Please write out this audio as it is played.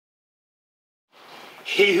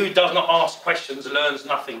He who does not ask questions learns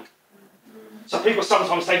nothing. So people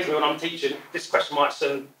sometimes say to me when I'm teaching, this question might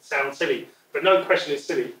sound silly, but no question is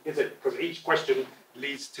silly, is it? Because each question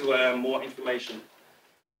leads to more information.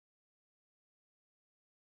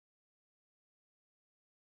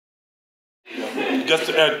 Just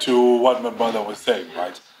to add to what my brother was saying,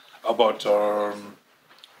 right, about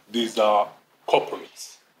these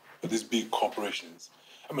corporates, these big corporations.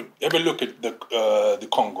 I mean, have a look at the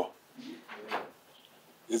Congo.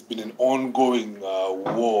 There's been an ongoing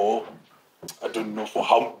war, I don't know for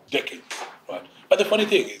how decades, right? But the funny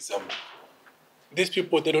thing is, these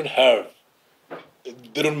people, they don't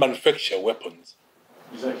manufacture weapons.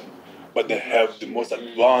 Exactly. But they have the most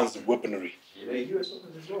advanced weaponry.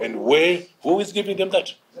 And who is giving them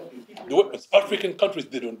that? The weapons. African countries,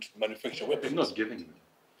 they don't manufacture weapons. They're not giving them.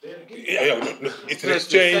 No, it's an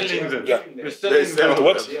exchange. They're selling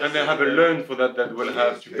them, and they have a loan for that will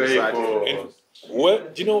have to pay for. And,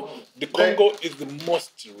 you know, the Congo is the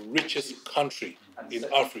most richest country in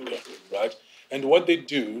Africa, right? And what they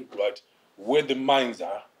do, right, where the mines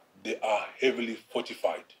are, they are heavily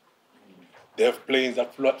fortified. They have planes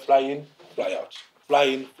that fly in, fly out, fly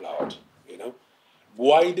in, fly out. You know,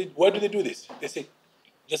 why do they do this? They say,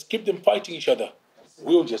 just keep them fighting each other.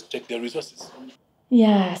 We'll just take their resources.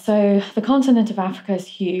 Yeah, so the continent of Africa is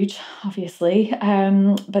huge, obviously,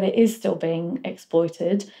 but it is still being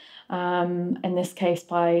exploited, in this case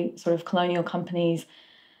by sort of colonial companies.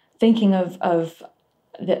 Thinking of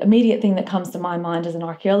the immediate thing that comes to my mind as an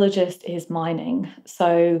archaeologist is mining.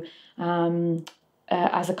 So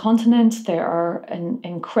as a continent, there are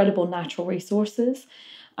incredible natural resources.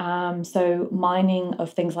 So mining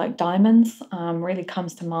of things like diamonds really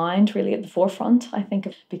comes to mind, really at the forefront, I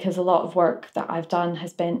think, because a lot of work that I've done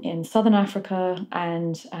has been in Southern Africa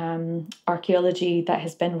and archaeology that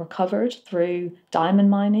has been recovered through diamond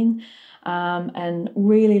mining. And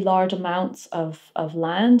really large amounts of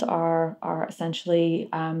land are essentially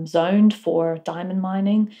zoned for diamond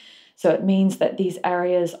mining. So it means that these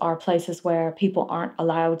areas are places where people aren't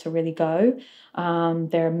allowed to really go.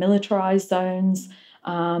 They're militarized zones.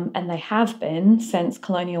 And they have been since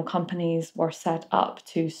colonial companies were set up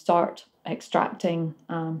to start extracting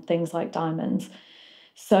things like diamonds.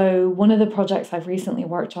 So one of the projects I've recently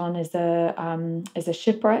worked on is a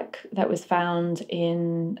shipwreck that was found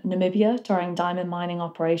in Namibia during diamond mining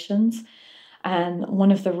operations. And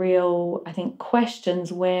one of the real, I think,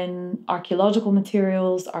 questions when archaeological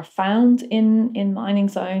materials are found in mining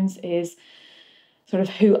zones is sort of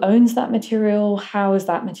who owns that material, how is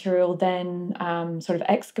that material then sort of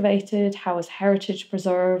excavated, how is heritage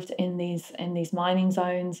preserved in these mining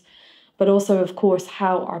zones, but also, of course,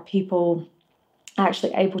 how are people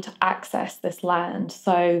actually able to access this land.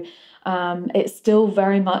 So it's still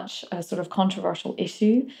very much a sort of controversial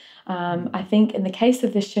issue. I think in the case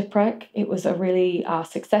of this shipwreck, it was a really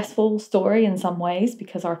successful story in some ways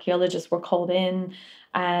because archaeologists were called in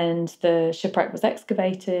and the shipwreck was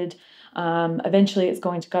excavated. Eventually, it's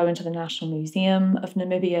going to go into the National Museum of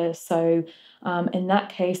Namibia. So in that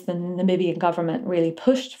case, the Namibian government really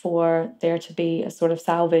pushed for there to be a sort of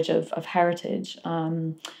salvage of heritage.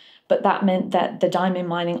 But that meant that the diamond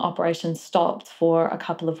mining operation stopped for a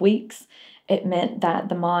couple of weeks. It meant that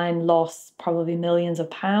the mine lost probably millions of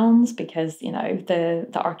pounds because, you know, the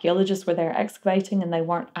archaeologists were there excavating and they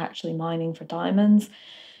weren't actually mining for diamonds.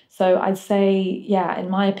 So I'd say, yeah, in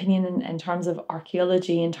my opinion, in terms of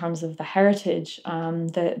archaeology, in terms of the heritage,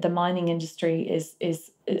 the mining industry is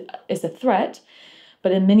a threat.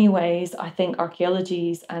 But in many ways, I think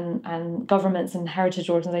archaeologies and governments and heritage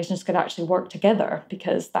organizations could actually work together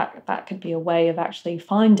because that could be a way of actually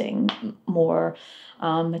finding more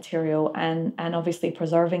material and obviously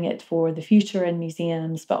preserving it for the future in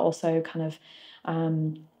museums, but also kind of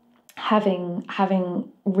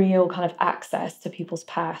having real kind of access to people's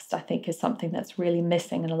past, I think, is something that's really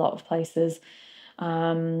missing in a lot of places.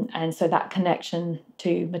 And so that connection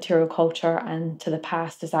to material culture and to the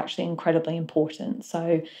past is actually incredibly important.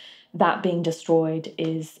 So that being destroyed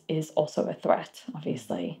is also a threat,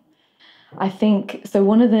 obviously. I think, so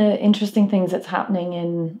one of the interesting things that's happening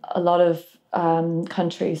in a lot of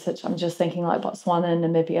countries, such I'm just thinking like Botswana and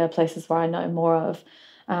Namibia, places where I know more of,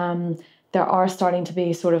 there are starting to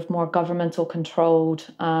be sort of more governmental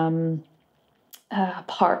controlled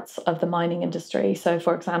parts of the mining industry. So,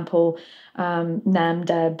 for example,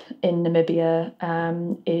 Namdeb in Namibia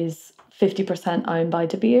is 50% owned by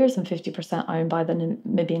De Beers and 50% owned by the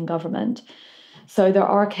Namibian government. So there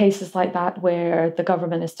are cases like that where the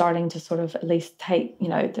government is starting to sort of at least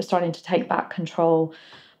they're starting to take back control.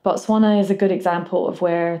 Botswana is a good example of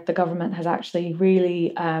where the government has actually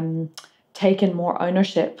really taken more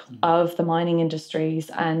ownership of the mining industries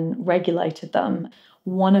and regulated them.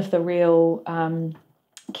 One of the real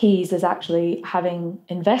keys is actually having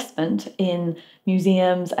investment in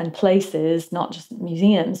museums and places, not just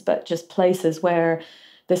museums, but just places where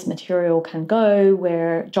this material can go,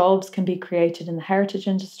 where jobs can be created in the heritage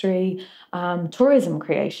industry, tourism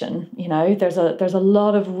creation. You know, there's a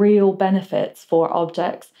lot of real benefits for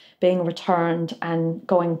objects being returned and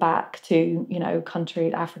going back to, you know,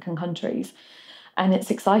 African countries. And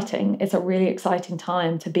it's exciting. It's a really exciting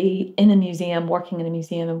time to be in a museum, working in a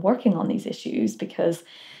museum and working on these issues, because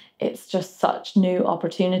it's just such new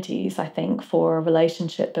opportunities, I think, for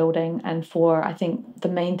relationship building and for, I think the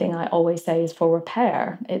main thing I always say is for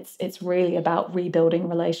repair. It's really about rebuilding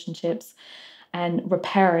relationships and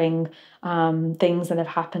repairing things that have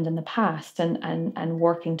happened in the past and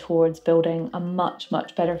working towards building a much,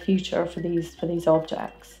 much better future for these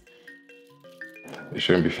objects. It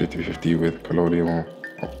shouldn't be 50-50 with colonial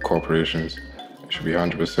corporations. It should be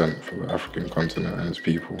 100% for the African continent and its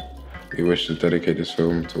people. We wish to dedicate this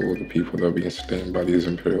film to all the people that are being slain by these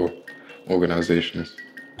imperial organizations.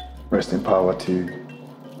 Rest in power to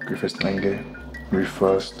Griffiths Nenge, Ruth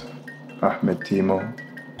First, Ahmed Timo,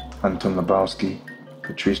 Anton Lebowski,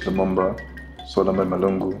 Patrice Lumumba, Solomon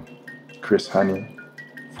Malungu, Chris Hani,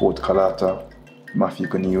 Fort Kalata, Matthew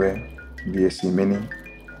Koniwe, VSC Mini,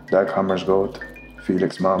 Dag Hammersgold,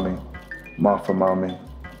 Felix Mami, Martha Mami,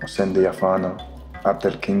 Osende Yafana,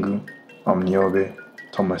 Abdel Kingu, Amniobe,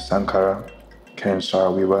 Thomas Sankara, Ken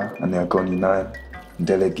Sarawiwa and the Agoni 9,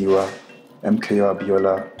 Dele Giwa, MKR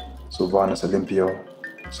Biola, Sylvanus Olympio,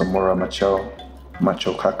 Samora Machel,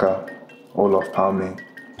 Macho Kaka, Olaf Palme,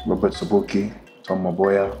 Robert Sabuki, Tom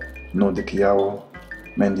Maboya, Nodi Kiyawo,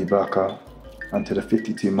 Mendy Baka, and to the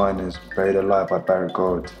 52 miners buried alive by Barrett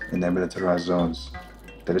Gold in their militarized zones.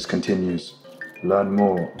 The list continues. Learn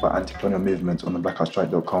more about anti-colonial movements on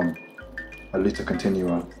theblackoutstrike.com. A luta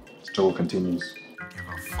continua, struggle continues. Give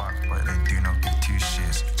a fuck, but they do not give two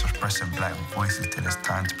shits. Just pressing black voices till it's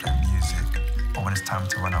time to play music. Or when it's time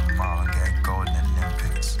to run a mile and get a gold in the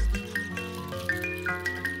Olympics.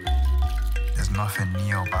 There's nothing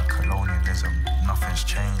new about colonialism. Nothing's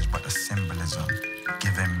changed but the symbolism.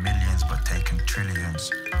 Giving millions but taking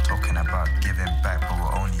trillions. Talking about giving back but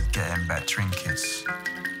we're only getting back trinkets.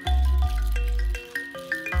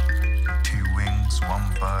 Two wings,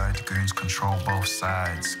 one bird, goons control both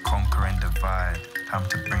sides. Conquer and divide, time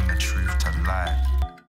to bring the truth to light.